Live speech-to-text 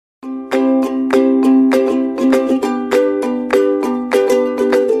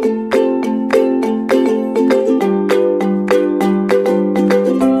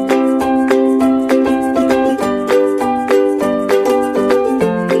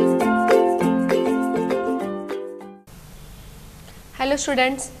Hello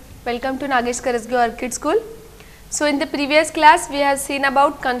students, welcome to Nagesh Karasge Orchid School. So in the previous class we have seen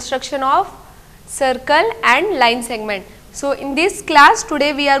about construction of circle and line segment. So in this class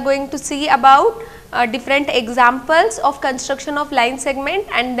today we are going to see about different examples of construction of line segment,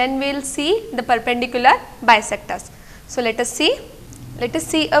 and then we will see the perpendicular bisectors. So let us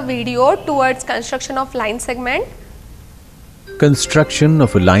see a video towards construction of line segment. Construction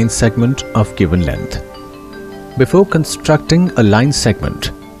of a line segment of given length. Before constructing a line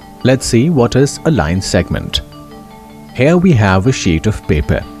segment, let's see what is a line segment. Here we have a sheet of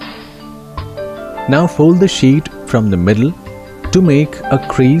paper. Now fold the sheet from the middle to make a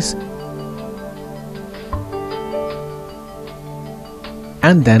crease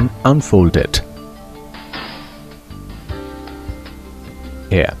and then unfold it.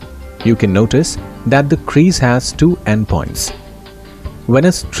 Here you can notice that the crease has two endpoints. When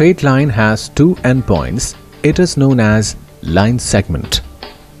a straight line has two endpoints, it is known as line segment.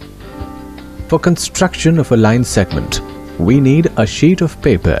 For construction of a line segment, we need a sheet of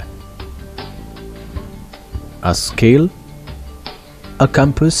paper, a scale, a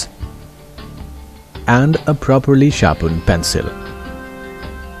compass, and a properly sharpened pencil.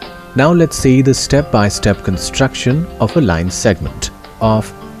 Now let's see the step-by-step construction of a line segment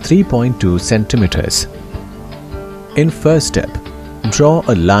of 3.2 centimeters. In first step, draw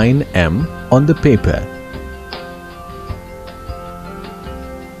a line M on the paper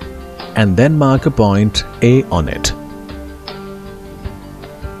and then mark a point A on it.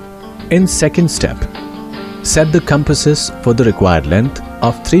 In second step, set the compasses for the required length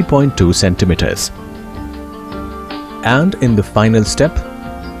of 3.2 centimeters. And in the final step,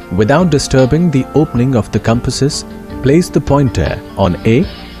 without disturbing the opening of the compasses, place the pointer on A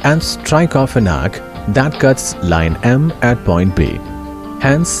and strike off an arc that cuts line M at point B.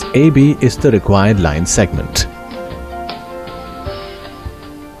 Hence, AB is the required line segment.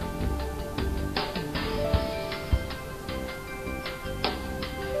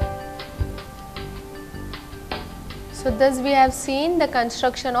 So thus we have seen the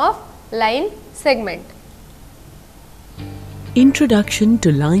construction of line segment. Introduction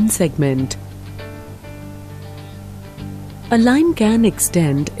to line segment. A line can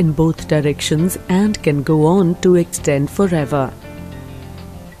extend in both directions and can go on to extend forever.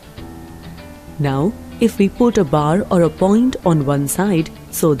 Now, if we put a bar or a point on one side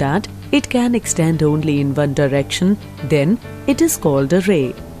so that it can extend only in one direction, then it is called a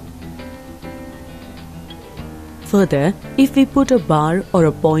ray. Further, if we put a bar or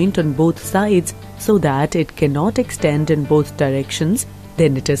a point on both sides so that it cannot extend in both directions,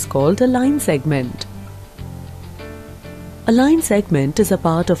 then it is called a line segment. A line segment is a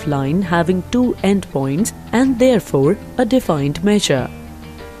part of line having two endpoints and therefore a defined measure.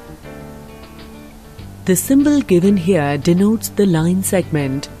 The symbol given here denotes the line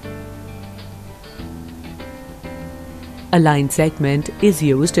segment. A line segment is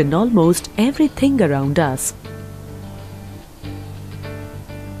used in almost everything around us.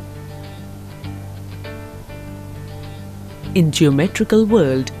 In geometrical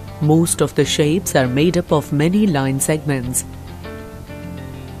world, most of the shapes are made up of many line segments.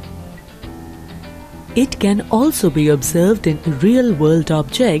 It can also be observed in real-world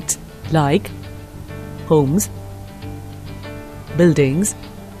objects like homes, buildings,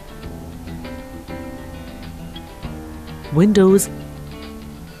 windows,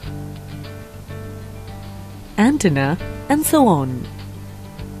 antenna, and so on.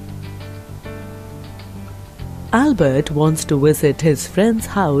 Albert wants to visit his friend's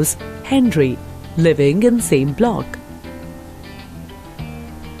house, Henry, living in same block.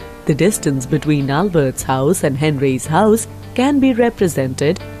 The distance between Albert's house and Henry's house can be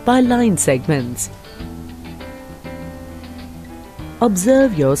represented by line segments.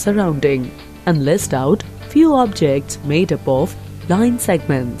 Observe your surrounding and list out few objects made up of line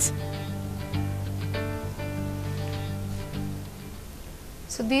segments.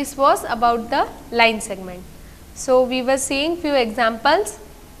 So this was about the line segment. So we were seeing few examples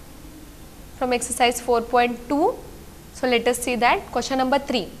from exercise 4.2. So let us see that. Question number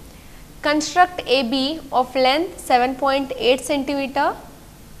 3. Construct AB of length 7.8 centimeter.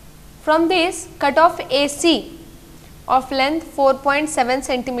 From this, cut off AC of length 4.7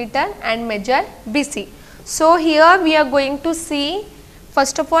 centimeter and measure BC. So here we are going to see,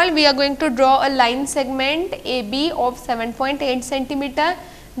 first of all we are going to draw a line segment AB of 7.8 centimeter.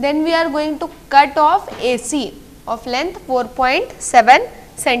 Then we are going to cut off AC of length 4.7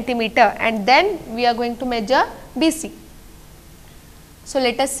 centimeter and then we are going to measure BC. So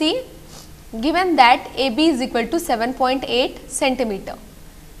let us see, given that AB is equal to 7.8 centimeter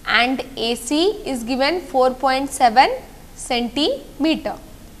and AC is given 4.7 centimeter.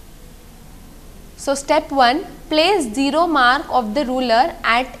 So step 1, place 0 mark of the ruler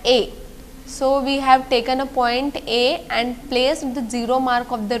at A. So we have taken a point A and placed the 0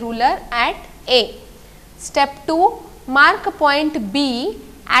 mark of the ruler at A. Step 2, mark a point B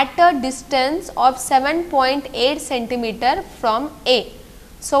at a distance of 7.8 centimeter from A.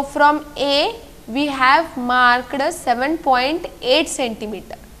 So from A we have marked 7.8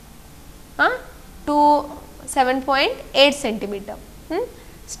 centimeter to 7.8 centimeter.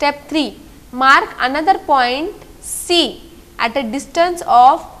 Step 3, mark another point C at a distance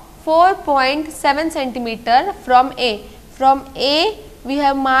of 4.7 centimeter from A. From A we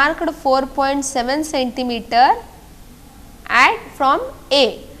have marked 4.7 centimeter from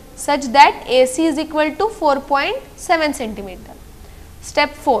A, such that AC is equal to 4.7 centimeter.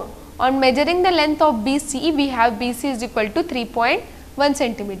 Step 4, on measuring the length of BC, we have BC is equal to 3.1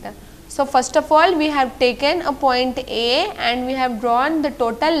 centimeter. So first of all, we have taken a point A and we have drawn the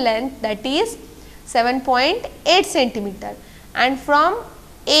total length, that is 7.8 centimeter, and from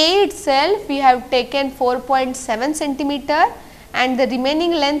A itself we have taken 4.7 centimeter, and the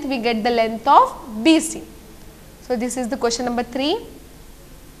remaining length we get the length of BC. So this is the question number 3.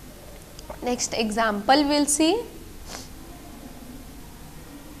 Next example we will see.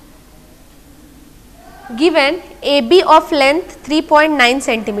 Given AB of length 3.9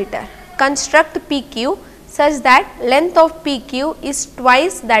 centimeter, construct PQ such that length of PQ is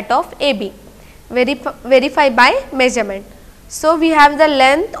twice that of AB. Verify by measurement. So we have the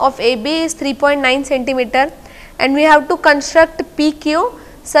length of AB is 3.9 centimeter and we have to construct PQ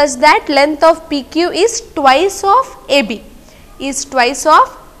such that length of PQ is twice of AB.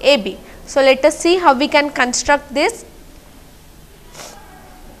 So let us see how we can construct this.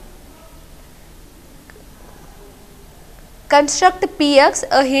 Construct PX,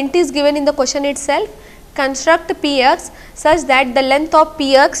 a hint is given in the question itself. Construct PX such that the length of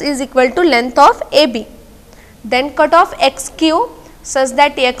PX is equal to length of AB. Then cut off XQ such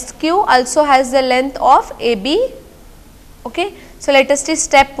that XQ also has the length of AB. Okay. So let us see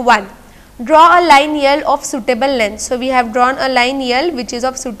step 1. Draw a line L of suitable length. So we have drawn a line L which is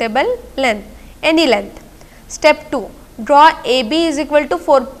of suitable length, any length. Step 2. Draw AB is equal to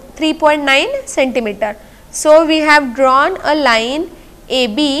 3.9 centimeter. So we have drawn a line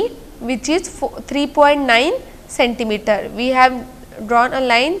AB which is 3.9 centimeter. We have drawn a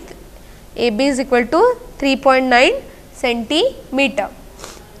line AB is equal to 3.9 centimeter.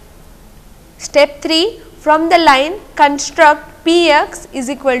 Step 3, from the line construct PX is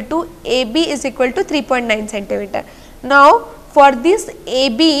equal to AB is equal to 3.9 centimeter. Now for this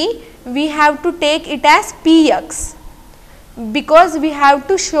AB we have to take it as PX, because we have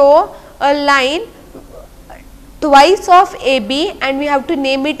to show a line twice of AB and we have to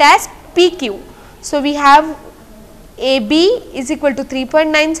name it as PQ. So we have AB is equal to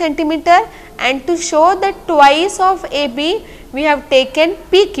 3.9 centimeter, and to show the twice of AB we have taken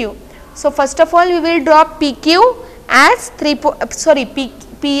PQ. So first of all we will draw PQ as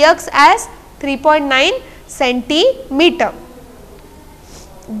PX as 3.9 centimeter.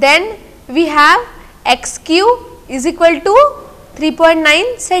 Then we have XQ is equal to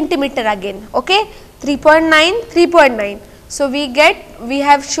 3.9 centimeter again. Okay, 3.9. So we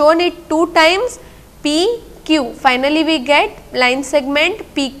have shown it 2 times PQ. Finally we get line segment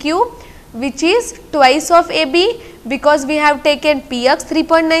PQ which is twice of AB, because we have taken PX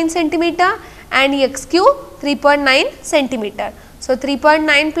 3.9 centimeter and XQ 3.9 centimeter. So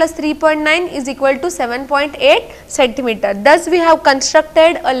 3.9 plus 3.9 is equal to 7.8 centimeter. Thus we have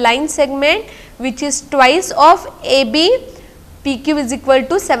constructed a line segment which is twice of AB. PQ is equal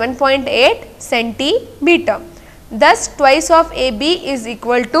to 7.8 centimeter. Thus twice of AB is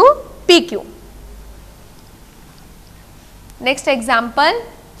equal to PQ. Next example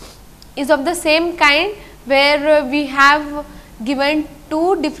is of the same kind, where we have given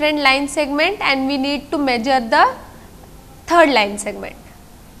 2 different line segment and we need to measure the third line segment.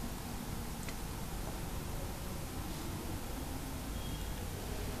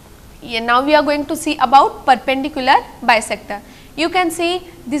 Now we are going to see about perpendicular bisector. You can see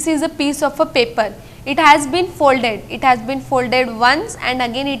this is a piece of a paper. It has been folded. It has been folded once and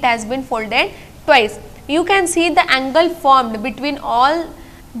again it has been folded twice. You can see the angle formed between all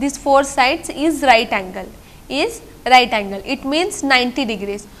these 4 sides is right angle. It means 90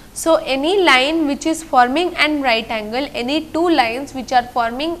 degrees. So any line which is forming an right angle, any 2 lines which are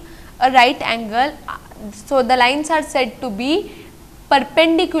forming a right angle, so the lines are said to be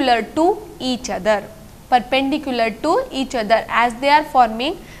perpendicular to each other, as they are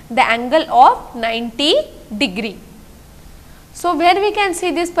forming the angle of 90 degree. So where we can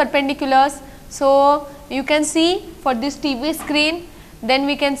see these perpendiculars? So you can see for this TV screen. Then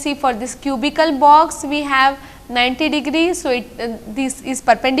we can see for this cubicle box we have 90 degrees. So, this is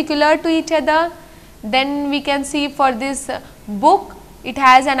perpendicular to each other. Then we can see for this book, it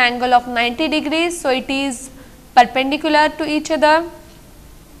has an angle of 90 degrees. So, it is perpendicular to each other.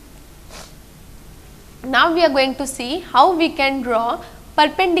 Now, we are going to see how we can draw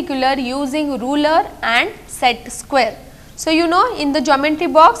perpendicular using ruler and set square. So, you know, in the geometry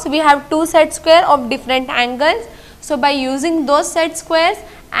box we have two set square of different angles. So, by using those set squares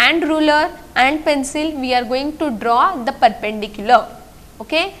and ruler and pencil, we are going to draw the perpendicular.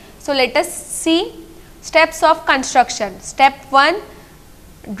 Okay. So, let us see steps of construction. Step 1,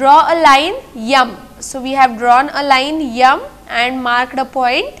 draw a line M. So, we have drawn a line M and marked a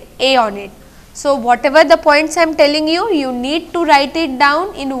point A on it. So, whatever the points I am telling you, you need to write it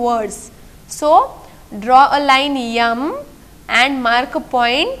down in words. So, draw a line M and mark a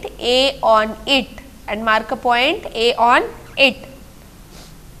point A on it, and mark a point A on it.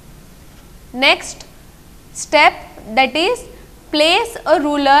 Next step, that is place a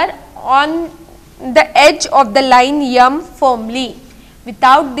ruler on the edge of the line M firmly.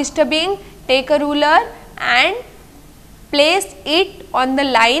 Without disturbing, take a ruler and place it on the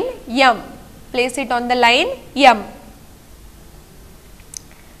line M. Place it on the line M.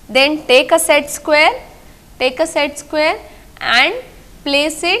 Then take a set square and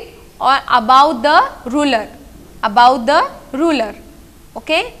place it on above the ruler,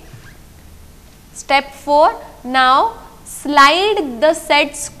 Okay. Step 4, now slide the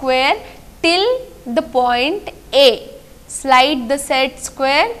set square till the point A. Slide the set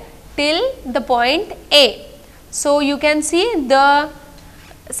square till the point A. So, you can see the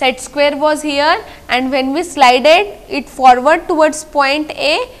set square was here, and when we slided it forward towards point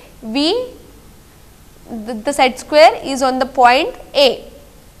A, the set square is on the point A.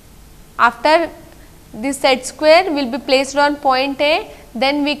 After this set square will be placed on point A,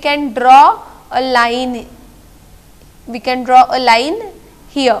 then we can draw a line.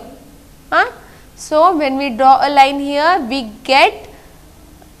 Here. So, when we draw a line here, we get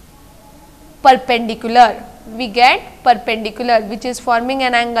perpendicular. Which is forming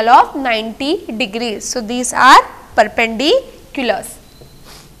an angle of 90 degrees. So, these are perpendiculars.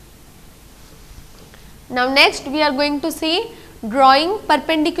 Now, next we are going to see drawing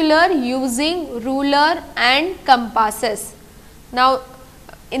perpendicular using ruler and compasses. Now,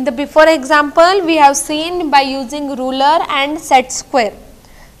 in the before example we have seen by using ruler and set square.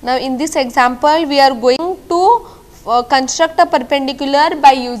 Now, in this example we are going to construct a perpendicular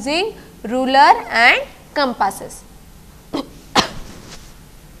by using ruler and compasses.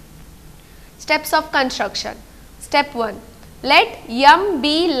 Steps of construction. Step 1, let M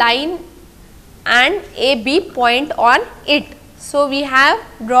be line and A be point on it. So, we have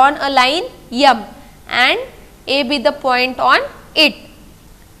drawn a line M and A be the point on it.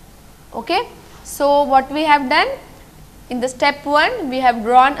 Okay. So, what we have done in the step 1, we have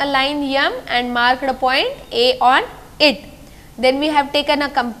drawn a line M and marked a point A on it. Then we have taken a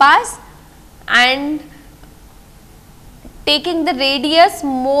compass and taking the radius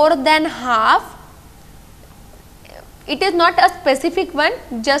more than half. It is not a specific one,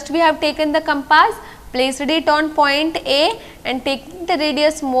 just we have taken the compass, placed it on point A and taking the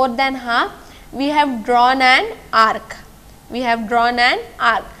radius more than half, we have drawn an arc.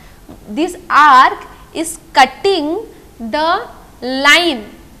 This arc is cutting the line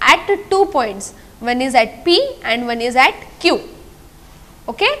at 2 points, one is at P and one is at Q.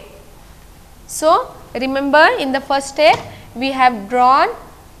 Okay. So, remember in the first step we have drawn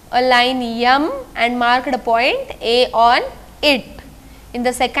a line M and marked a point A on it. In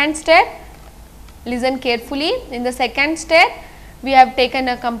the second step, listen carefully, in the second step we have taken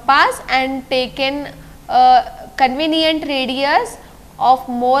a compass and taken a convenient radius of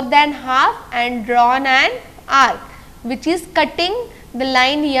more than half and drawn an arc which is cutting the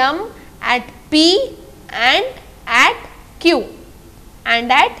line M at P and at Q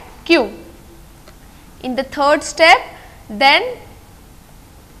In the third step, then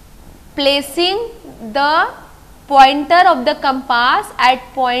placing the pointer of the compass at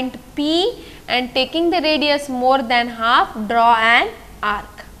point P and taking the radius more than half, draw an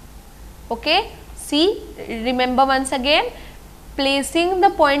arc. Okay. See, remember once again, placing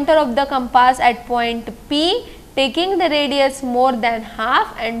the pointer of the compass at point P, taking the radius more than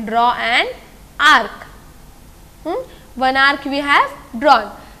half and draw an arc. One arc we have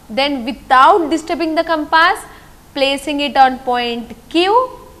drawn. Then without disturbing the compass, placing it on point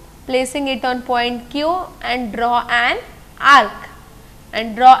Q, and draw an arc.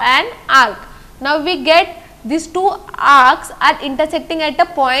 Now we get these two arcs are intersecting at a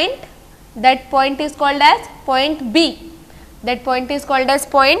point that point is called as point B. That point is called as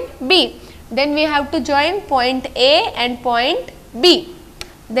point B. Then we have to join point A and point B.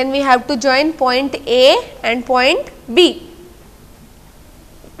 Then we have to join point A and point B.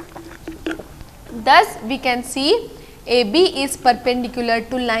 Thus, we can see AB is perpendicular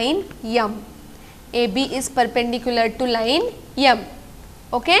to line M. AB is perpendicular to line M.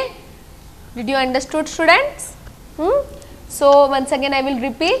 Okay? Did you understood, students? So, once again I will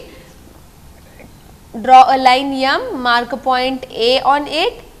repeat. Draw a line M, mark a point A on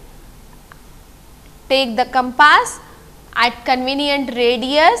it, take the compass, at convenient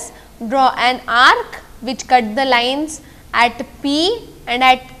radius draw an arc which cut the lines at P and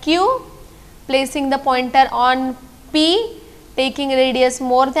at Q, placing the pointer on P, taking radius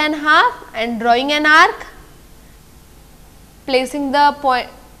more than half and drawing an arc, placing the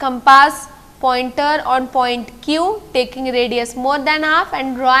compass pointer on point Q, taking radius more than half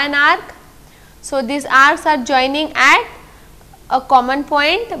and draw an arc. So, these arcs are joining at a common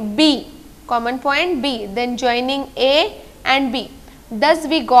point B, then joining A and B. Thus,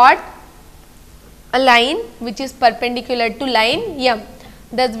 we got a line which is perpendicular to line M.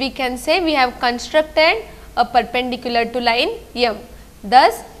 Thus, we can say we have constructed a perpendicular to line M.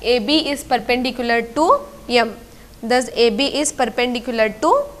 Thus, AB is perpendicular to M. Thus, AB is perpendicular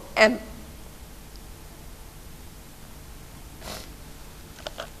to M.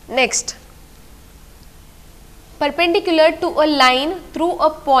 Next, perpendicular to a line through a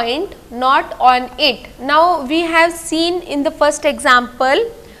point not on it. Now, we have seen in the first example,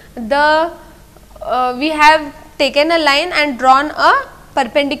 we have taken a line and drawn a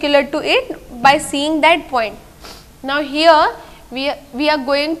perpendicular to it by seeing that point. Now, here we are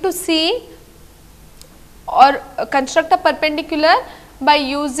going to see or construct a perpendicular by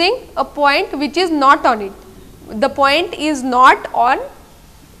using a point which is not on it. The point is not on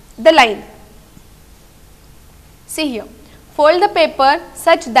the line. See here, fold the paper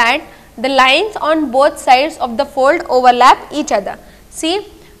such that the lines on both sides of the fold overlap each other. See,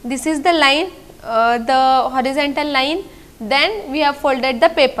 this is the line, the horizontal line, then we have folded the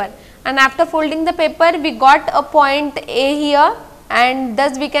paper, and after folding the paper we got a point A here, and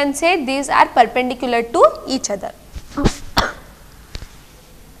thus we can say these are perpendicular to each other.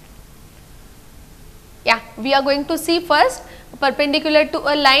 Yeah, we are going to see first perpendicular to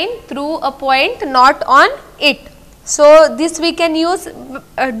a line through a point not on it. So, this we can use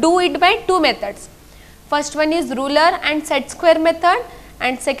do it by two methods. First one is ruler and set square method,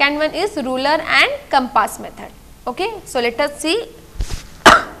 and second one is ruler and compass method. Okay. So, let us see.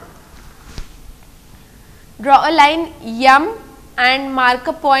 Draw a line M and mark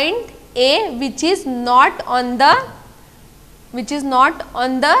a point A which is not on the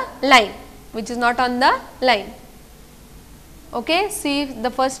line. Okay. See the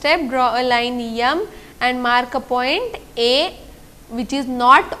first step, draw a line M and mark a point A which is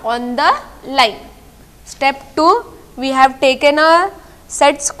not on the line. Step 2, we have taken a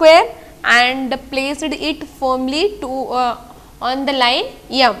set square and placed it firmly on the line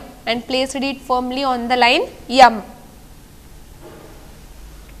M, and placed it firmly on the line M.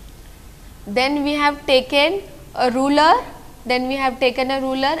 Then we have taken a ruler,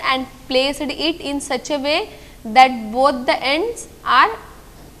 and placed it in such a way that both the ends are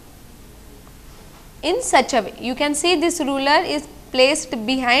in such a way. You can see this ruler is placed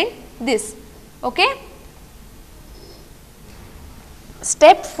behind this. Okay.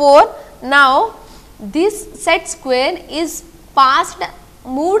 Step 4, now this set square is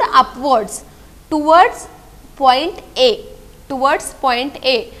moved upwards towards point A,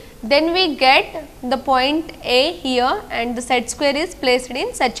 then we get the point A here, and the set square is placed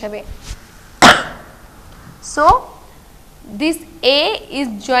in such a way. So, this A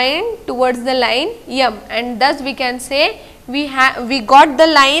is joined towards the line M, and thus we can say we got the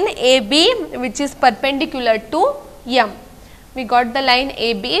line AB which is perpendicular to M. We got the line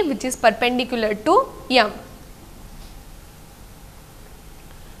AB which is perpendicular to M.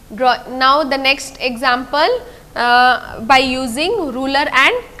 Now, the next example by using ruler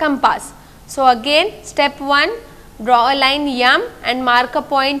and compass. So, again step 1, draw a line M and mark a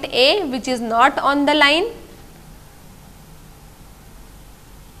point A which is not on the line.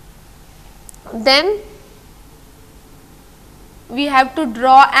 Then we have to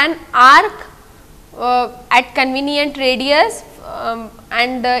draw an arc at convenient radius,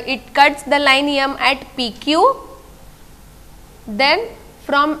 and it cuts the line M at PQ. Then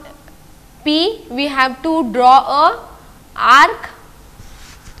from P we have to draw a arc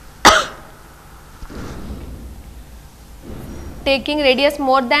taking radius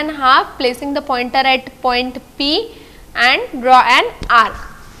more than half, placing the pointer at point P and draw an arc.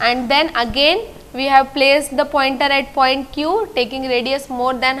 and then again we have placed the pointer at point Q, taking radius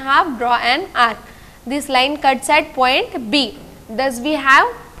more than half, draw an arc. This line cuts at point B. Thus we have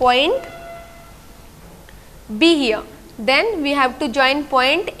point B here. Then we have to join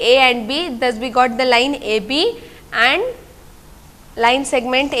point A and B. Thus we got the line AB and line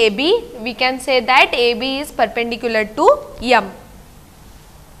segment AB. We can say that AB is perpendicular to M.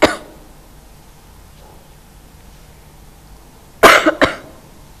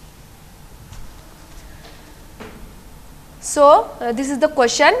 So, this is the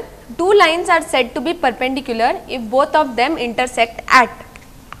question. Two lines are said to be perpendicular if both of them intersect at.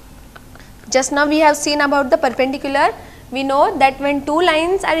 Just now we have seen about the perpendicular. We know that when two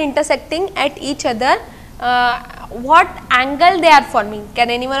lines are intersecting at each other, what angle they are forming. Can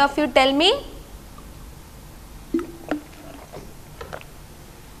anyone of you tell me?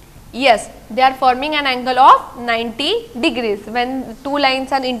 Yes, they are forming an angle of 90 degrees. When two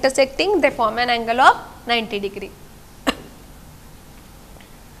lines are intersecting, they form an angle of 90 degrees.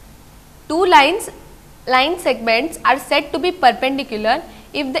 Two line segments are said to be perpendicular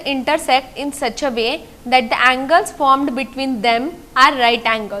if they intersect in such a way that the angles formed between them are right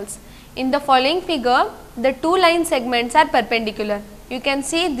angles. In the following figure, the two line segments are perpendicular. You can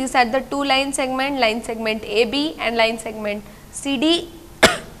see these are the two line segment AB and line segment CD.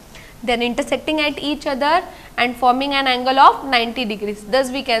 They are intersecting at each other and forming an angle of 90 degrees.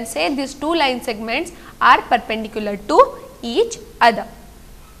 Thus, we can say these two line segments are perpendicular to each other.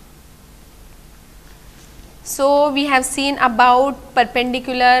 So, we have seen about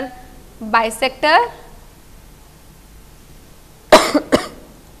perpendicular bisector.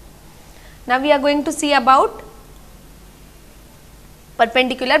 Now, we are going to see about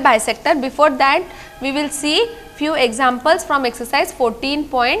perpendicular bisector. Before that, we will see few examples from exercise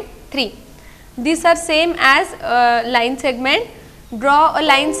 14.3. These are same as line segment. Draw a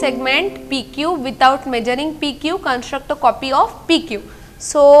line segment PQ without measuring PQ, construct a copy of PQ.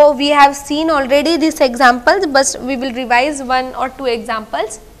 So, we have seen already these examples, but we will revise one or two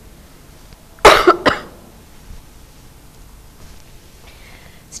examples.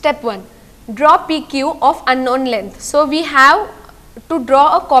 Step 1. Draw PQ of unknown length. So, we have to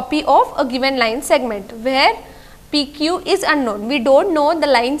draw a copy of a given line segment where PQ is unknown. We do not know the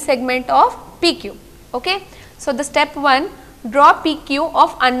line segment of PQ. Okay. So, the step 1, draw PQ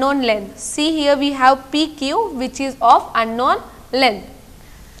of unknown length. See here we have PQ which is of unknown length.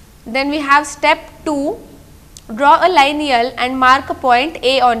 Then we have step 2, draw a line L and mark a point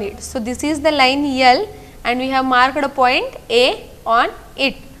A on it. So, this is the line L and we have marked a point A on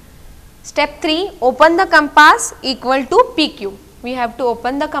it. Step 3, open the compass equal to PQ. We have to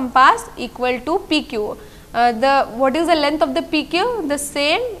open the compass equal to PQ. What is the length of the PQ? The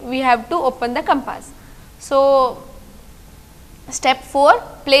same, we have to open the compass. So, step 4,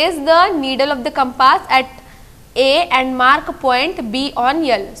 place the needle of the compass at A and mark point B on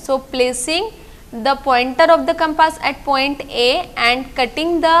L. So, placing the pointer of the compass at point A and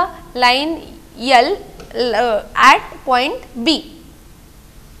cutting the line L at point B.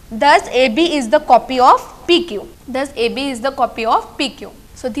 Thus, AB is the copy of PQ. Thus, AB is the copy of PQ.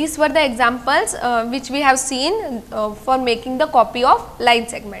 So, these were the examples which we have seen for making the copy of line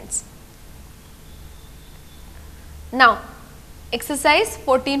segments. Now, exercise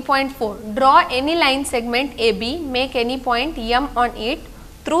 14.4, draw any line segment AB, make any point M on it,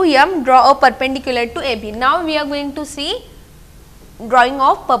 through M draw a perpendicular to AB. Now, we are going to see drawing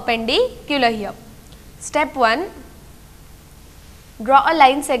of perpendicular here. Step 1, draw a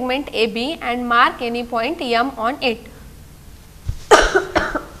line segment AB and mark any point M on it.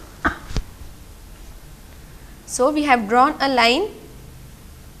 So, we have drawn a line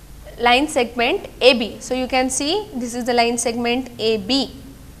segment AB. So, you can see this is the line segment AB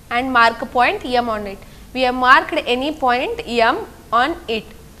and mark a point M on it. We have marked any point M on it.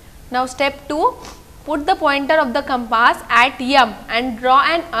 Now, step 2, put the pointer of the compass at M and draw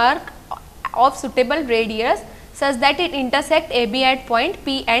an arc of suitable radius such that it intersect AB at point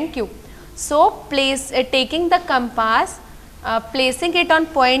P and Q. So, taking the compass, placing it on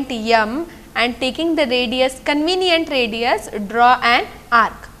point M and taking the radius, convenient radius, draw an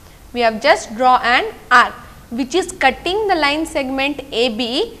arc. We have just draw an arc which is cutting the line segment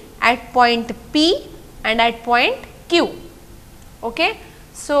AB at point P and at point Q. Okay.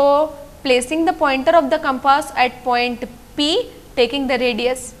 So, placing the pointer of the compass at point P, taking the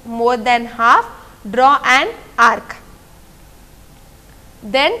radius more than half, draw an arc.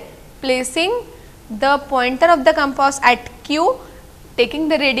 Then placing the pointer of the compass at Q, taking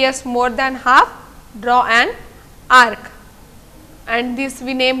the radius more than half, draw an arc, and this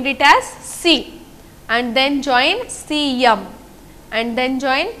we named it as C, and then join CM. and then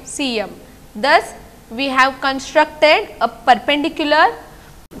join CM. Thus, we have constructed a perpendicular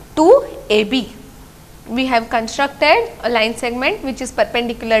to AB. We have constructed a line segment which is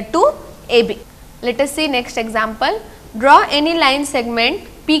perpendicular to AB. Let us see next example. Draw any line segment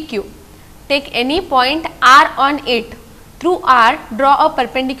PQ. Take any point R on it. Through R, draw a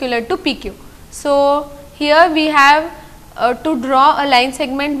perpendicular to PQ. So, here we have to draw a line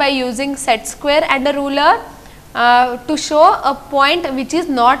segment by using set square and a ruler to show a point which is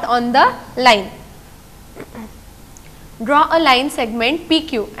not on the line. Draw a line segment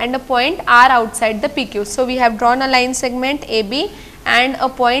PQ and a point R outside the PQ. So, we have drawn a line segment AB and a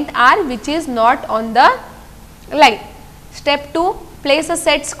point R which is not on the line. Step 2, place a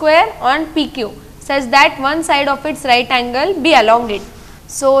set square on PQ such that one side of its right angle be along it.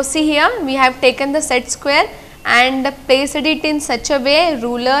 So, see here we have taken the set square and placed it in such a way,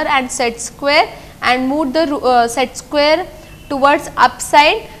 ruler and set square, and moved the set square towards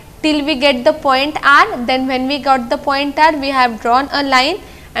upside till we get the point R. Then when we got the point R, we have drawn a line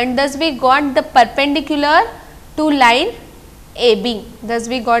and thus we got the perpendicular to line AB. Thus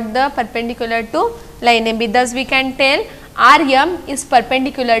we got the perpendicular to line AB. Thus we can tell RM is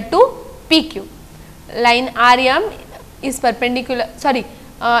perpendicular to PQ. Line RM is perpendicular,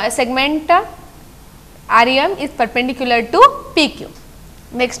 segment REM is perpendicular to PQ.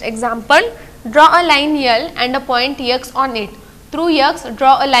 Next example, draw a line L and a point X on it. Through X,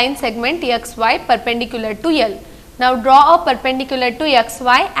 draw a line segment XY perpendicular to L. Now, draw a perpendicular to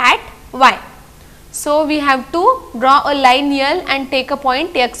XY at Y. So, we have to draw a line L and take a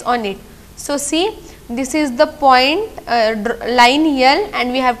point X on it. So, see, this is the point line L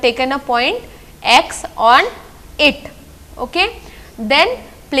and we have taken a point X on it. Okay. Then,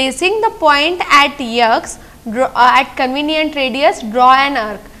 placing the point at X, at convenient radius, draw an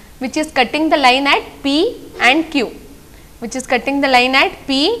arc which is cutting the line at P and Q.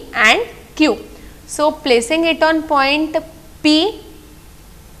 So, placing it on point P,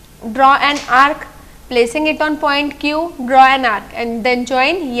 draw an arc, placing it on point Q, draw an arc, and then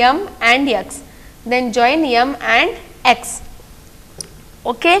join M and X,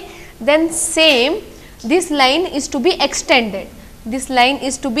 okay. Then same, this line is to be extended.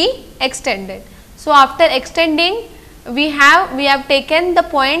 So, after extending, we have taken the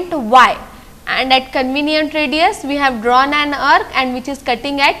point Y, and at convenient radius we have drawn an arc and which is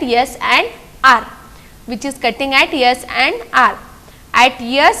cutting at S and R, At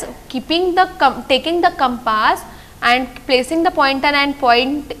S, taking the compass and placing the pointer and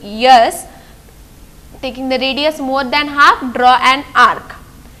point S, taking the radius more than half, draw an arc,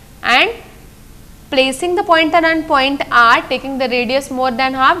 and placing the pointer and point R, taking the radius more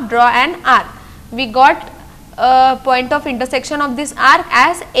than half, draw an arc. We got a point of intersection of this arc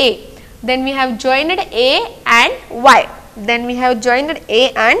as A. Then we have joined A and Y.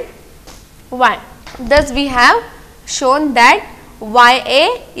 Thus, we have shown that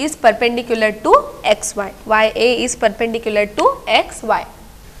YA is perpendicular to XY.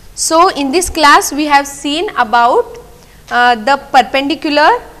 So, in this class we have seen about the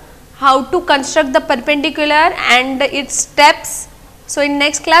perpendicular, how to construct the perpendicular and its steps. So, in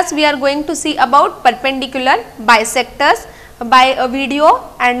next class we are going to see about perpendicular bisectors by a video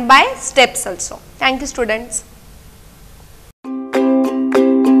and by steps also. Thank you, students.